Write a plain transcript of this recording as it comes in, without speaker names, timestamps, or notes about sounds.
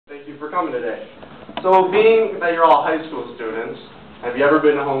for coming today. So being that you're all high school students, have you ever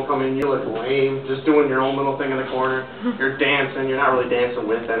been to homecoming, you look lame, just doing your own little thing in the corner, you're dancing, you're not really dancing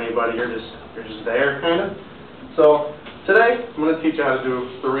with anybody, you're just there, kind of. So today, I'm going to teach you how to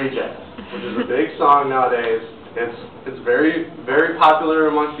do the reject, which is a big song nowadays. It's very, very popular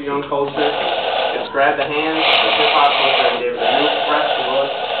amongst the young culture. It's grabbed the hands of the hip-hop culture and gave it a new, fresh look.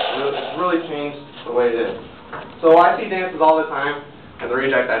 It's really changed the way it is. So I see dances all the time, and the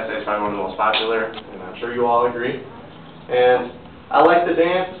reject, I'd say, is probably one of the most popular, and I'm sure you all agree. And I like to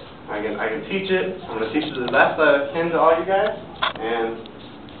dance. I can teach it. I'm going to teach it the best that I can to all you guys.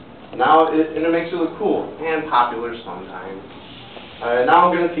 And now it makes you look cool and popular sometimes. Now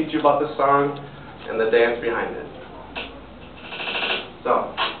I'm going to teach you about the song and the dance behind it.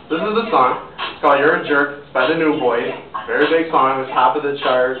 So, this is the song. It's called You're a Jerk. It's by the New Boys. Very big song. It's top of the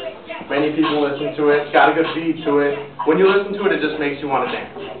chart. Many people listen to it. It's got a good beat to it. When you listen to it, it just makes you want to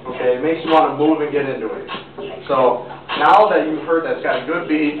dance. Okay? It makes you want to move and get into it. So, now that you've heard that it's got a good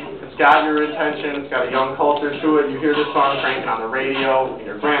beat, it's got your attention, it's got a young culture to it, you hear this song cranking on the radio, in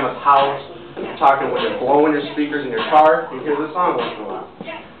your grandma's house, you're talking when you're blowing your speakers in your car, you hear this song once in a while.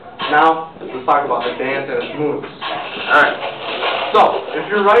 Now, let's talk about the dance and its moves. Alright, so, if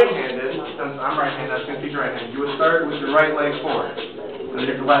you're right-handed, since I'm right-handed, I'm going to teach right-handed, you would start with your right leg forward. And then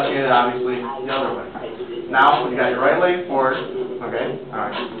if you're left-handed, obviously, the other way. Now, when you got your right leg forward, okay,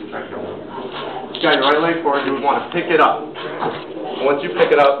 alright, try to go. You got your right leg forward, you would want to pick it up. And once you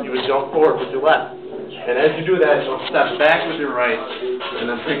pick it up, you would jump forward with your left. And as you do that, you'll step back with your right, and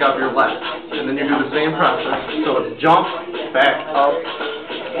then pick up your left. And then you do the same process. So it's jump, back, up,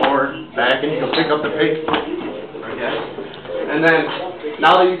 forward, back, and you can pick up the pace. Okay? And then,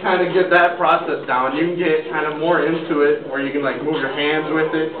 now that you kind of get that process down, you can get kind of more into it, where you can like move your hands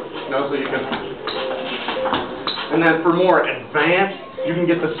with it, you know, so you can. And then for more advanced, you can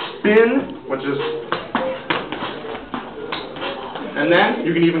get the spin, which is, and then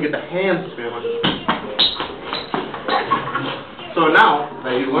you can even get the hand spin. So now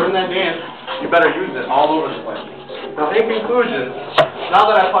that you learned that dance, you better use it all over the place. Now in conclusion, now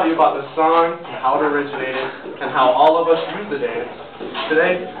that I've taught you about the song, and how it originated, and how all of us use the dance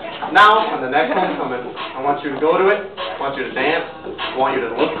today, now on the next homecoming, I want you to go to it, I want you to dance, I want you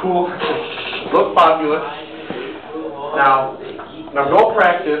to look cool, look popular. Now go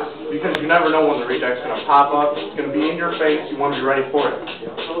practice, because you never know when the reject's going to pop up. It's going to be in your face. You want to be ready for it.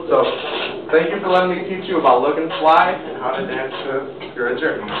 So, thank you for letting me teach you about looking fly and how to dance to You're a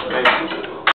Jerk. Okay?